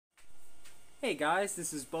Hey guys,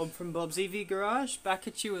 this is Bob from Bob's EV Garage, back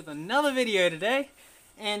at you with another video today.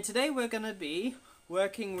 And today we're going to be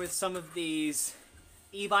working with some of these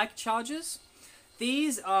e-bike chargers.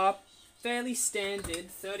 These are fairly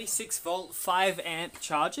standard 36 volt 5 amp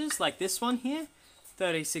chargers, like this one here.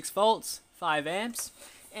 36 volts, 5 amps.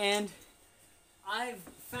 And I've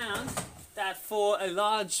found that for a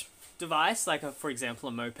large device, like for example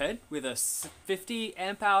a moped with a 50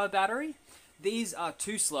 amp hour battery, these are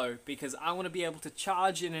too slow because I want to be able to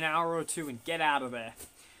charge in an hour or two and get out of there.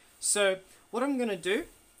 So what I'm going to do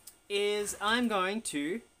is I'm going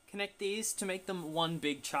to connect these to make them one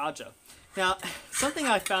big charger. Now, something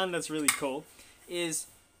I found that's really cool is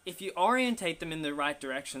if you orientate them in the right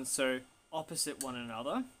direction, so opposite one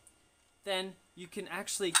another, then you can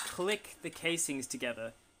actually click the casings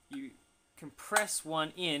together. You can press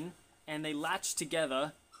one in and they latch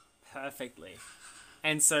together perfectly.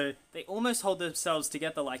 And so they almost hold themselves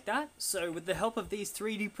together like that. So with the help of these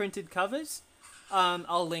 3D printed covers,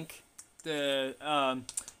 I'll link the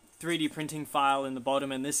 3D printing file in the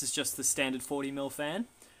bottom, and this is just the standard 40mm fan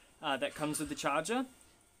that comes with the charger.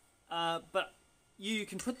 But you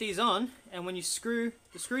can put these on, and when you screw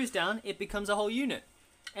the screws down, it becomes a whole unit.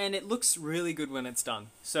 And it looks really good when it's done.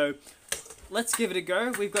 So let's give it a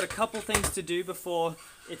go. We've got a couple things to do before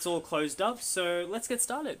it's all closed up, so let's get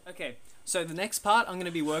started. Okay. So the next part, I'm going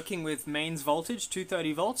to be working with mains voltage,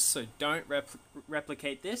 230 volts, so don't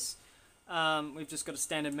replicate this. We've just got a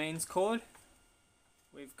standard mains cord.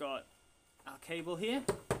 We've got our cable here.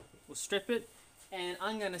 We'll strip it, and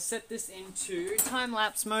I'm going to set this into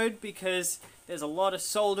time-lapse mode because there's a lot of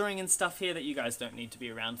soldering and stuff here that you guys don't need to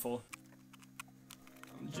be around for.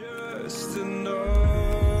 Just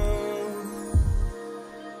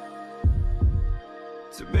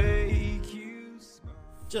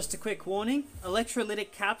Just a quick warning,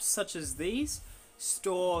 electrolytic caps such as these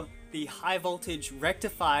store the high voltage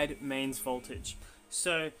rectified mains voltage.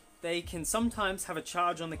 So they can sometimes have a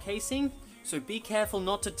charge on the casing, so be careful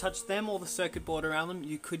not to touch them or the circuit board around them.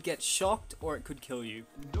 You could get shocked or it could kill you.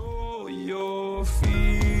 Your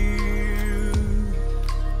fear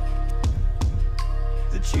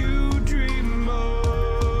that you dream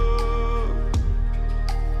of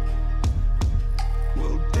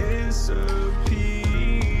will disappear.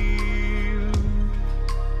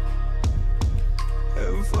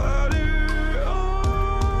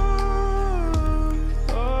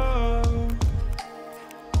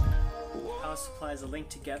 Power supplies are linked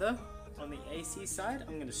together. On the AC side,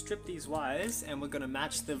 I'm going to strip these wires and we're going to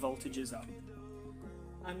match the voltages up.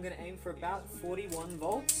 I'm going to aim for about 41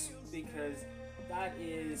 volts because that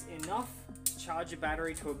is enough to charge a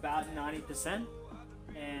battery to about 90%.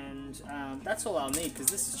 And that's all I'll need because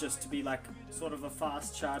this is just to be like sort of a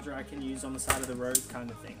fast charger I can use on the side of the road kind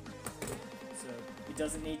of thing. So it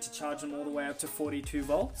doesn't need to charge them all the way up to 42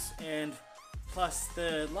 volts, and plus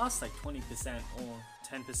the last like 20% or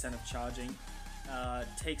 10% of charging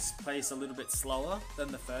takes place a little bit slower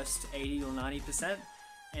than the first 80 or 90%,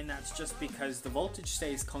 and that's just because the voltage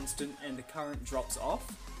stays constant and the current drops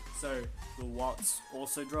off, so the watts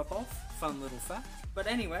also drop off. Fun little fact. But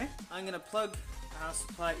anyway, I'm going to plug our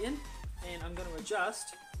supply in and I'm going to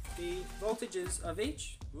adjust the voltages of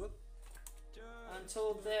each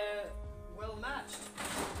until they're well matched.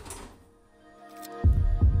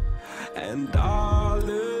 And I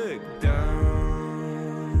look down,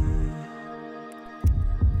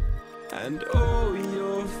 and all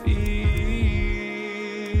your fears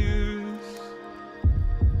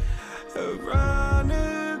around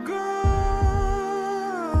the ground.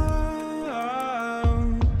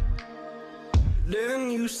 Then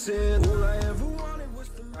you said all I ever wanted was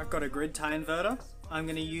to... I've got a grid tie inverter. I'm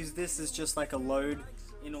going to use this as just like a load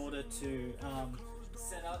in order to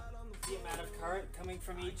set up the amount of current coming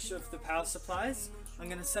from each of the power supplies. I'm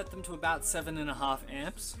going to set them to about 7.5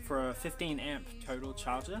 amps for a 15 amp total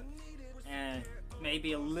charger, and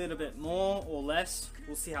maybe a little bit more or less.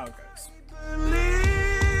 We'll see how it goes.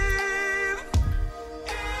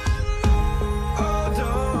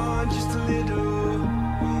 Just a little,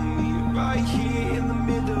 we'll meet right here in the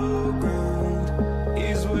middle ground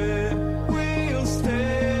is where we'll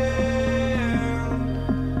stay.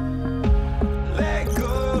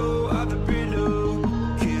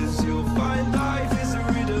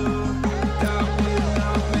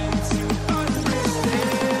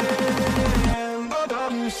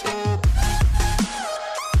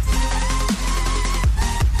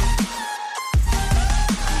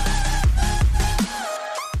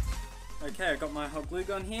 Okay, I've got my hot glue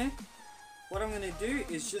gun here. What I'm going to do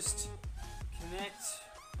is just connect,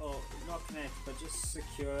 or not connect, but just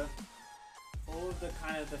secure all of the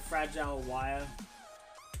kind of the fragile wire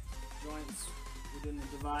joints within the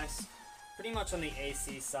device, pretty much on the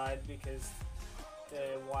AC side because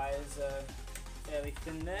the wires are fairly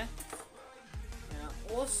thin there.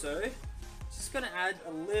 Now also, just going to add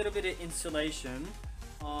a little bit of insulation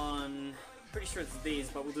on, pretty sure it's these,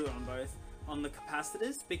 but we'll do it on both, on the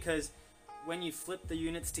capacitors, because when you flip the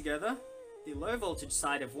units together, the low voltage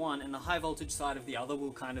side of one and the high voltage side of the other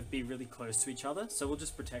will kind of be really close to each other, so we'll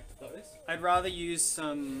just protect those. I'd rather use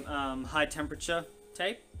some high temperature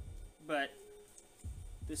tape, but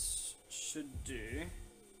this should do.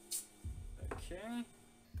 Okay.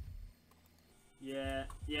 Yeah,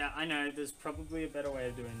 I know, there's probably a better way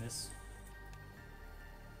of doing this.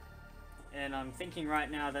 And I'm thinking right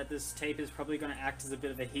now that this tape is probably going to act as a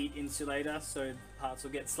bit of a heat insulator, so parts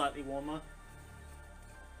will get slightly warmer.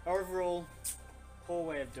 Overall, poor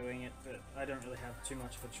way of doing it, but I don't really have too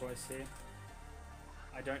much of a choice here.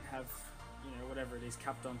 I don't have, you know, whatever it is,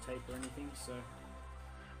 capped on tape or anything, so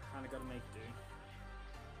kind of got to make do.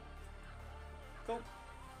 Cool.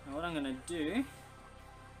 Now what I'm going to do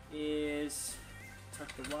is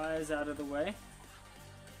tuck the wires out of the way.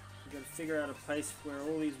 We've got to figure out a place where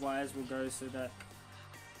all these wires will go so that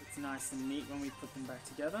it's nice and neat when we put them back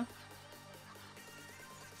together.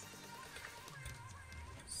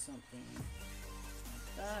 Something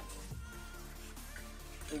like that.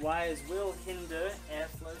 The wires will hinder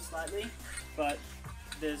airflow slightly, but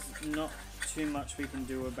there's not too much we can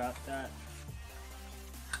do about that.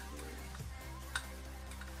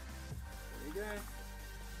 There we go.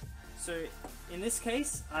 So in this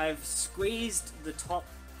case, I've squeezed the top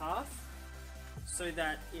half so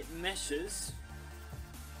that it meshes.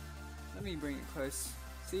 Let me bring it close.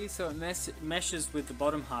 See, so it meshes with the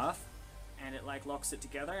bottom half, and it like locks it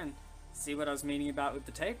together. And see what I was meaning about with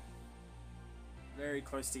the tape? Very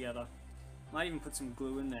close together. Might even put some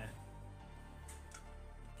glue in there.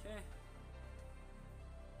 Okay.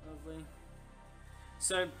 Lovely.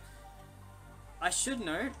 So I should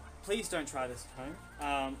note, please don't try this at home,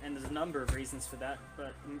 and there's a number of reasons for that,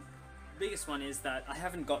 but the biggest one is that I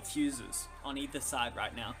haven't got fuses on either side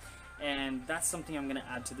right now, and that's something I'm going to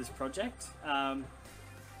add to this project.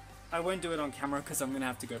 I won't do it on camera because I'm going to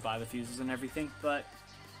have to go buy the fuses and everything, but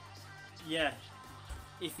yeah,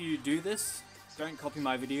 if you do this, don't copy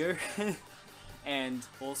my video, and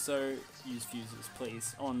also use fuses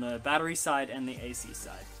please, on the battery side and the AC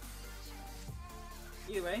side.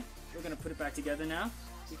 Either way, we're going to put it back together now.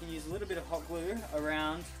 We can use a little bit of hot glue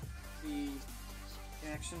around the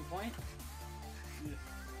connection point. There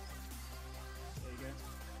you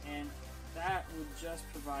go. And that will just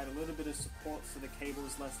provide a little bit of support so the cable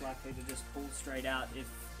is less likely to just pull straight out if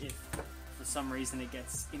for some reason it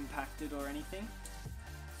gets impacted or anything.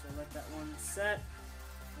 So let that one set,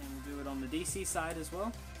 and we'll do it on the DC side as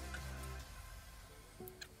well.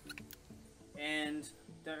 And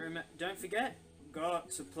don't forget, got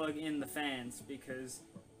to plug in the fans because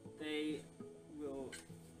they will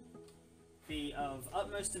be of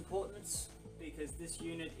utmost importance, because this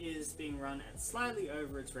unit is being run at slightly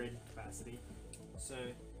over its rated capacity, so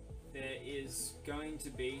there is going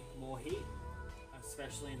to be more heat,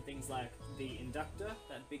 especially in things like the inductor,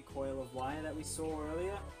 that big coil of wire that we saw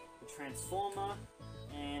earlier, the transformer,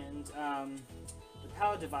 and the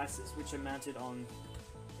power devices which are mounted on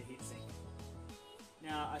the heatsink.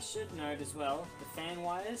 Now I should note as well, the fan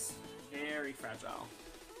wires, very fragile,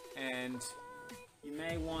 and you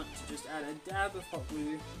may want to just add a dab of hot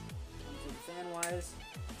glue onto the fan wires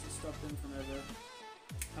to stop them from ever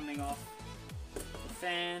coming off the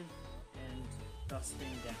fan and thus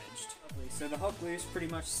being damaged. Lovely. So the hot glue is pretty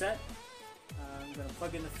much set. I'm going to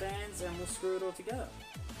plug in the fans and we'll screw it all together.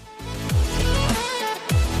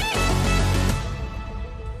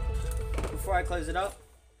 Before I close it up,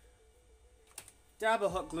 dab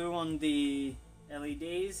of hot glue on the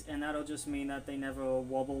LEDs, and that'll just mean that they never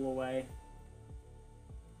wobble away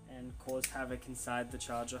and cause havoc inside the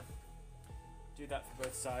charger. Do that for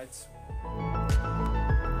both sides.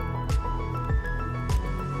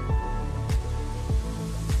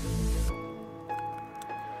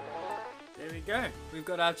 There we go, we've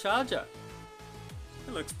got our charger.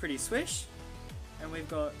 It looks pretty swish, and we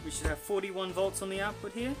should have 41 volts on the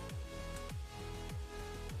output here.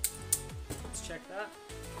 Let's check that.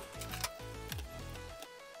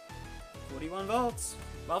 41 volts.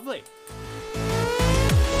 Lovely.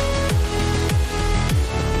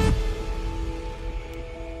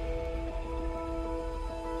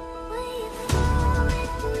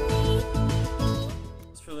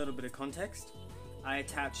 Just for a little bit of context, I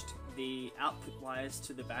attached the output wires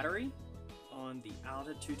to the battery on the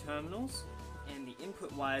outer two terminals, and the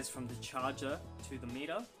input wires from the charger to the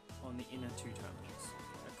meter on the inner two terminals.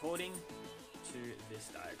 According to this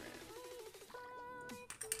diagram.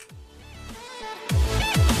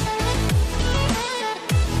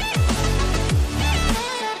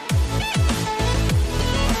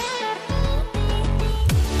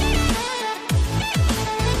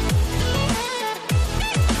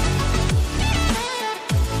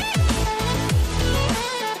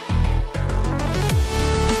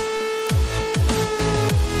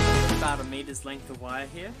 Length of wire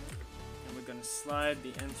here, and we're going to slide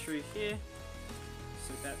the end through here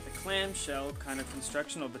so that the clamshell kind of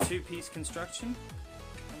construction, or the two-piece construction,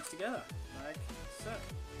 comes together like so.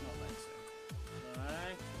 Not like so.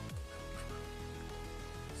 Like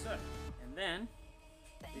so. And then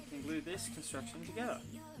we can glue this construction together.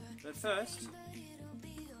 But first,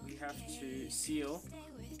 we have to seal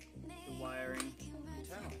the wiring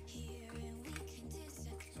internally.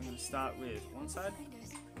 So I'm going to start with one side.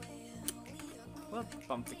 Well,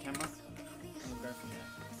 bump the camera, and we'll go from there.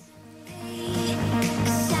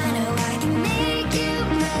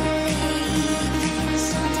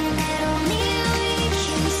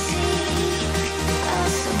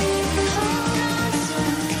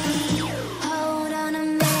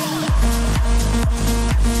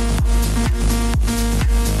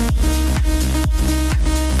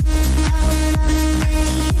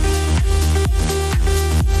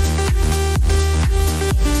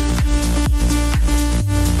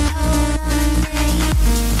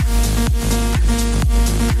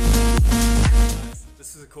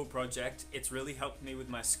 Project. It's really helped me with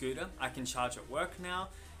my scooter. I can charge at work now,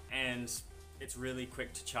 and it's really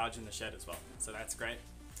quick to charge in the shed as well, so that's great.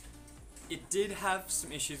 It did have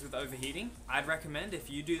some issues with overheating. I'd recommend, if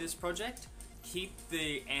you do this project, keep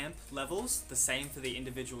the amp levels the same for the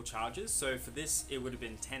individual charges. So for this, it would have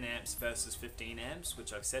been 10 amps versus 15 amps,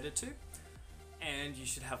 which I've set it to, and you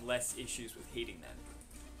should have less issues with heating then.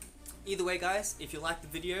 Either way, guys, if you like the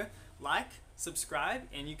video, like, subscribe,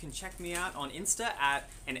 and you can check me out on Insta at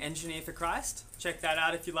An Engineer for Christ. Check that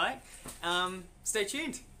out if you like. Stay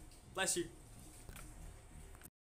tuned. Bless you.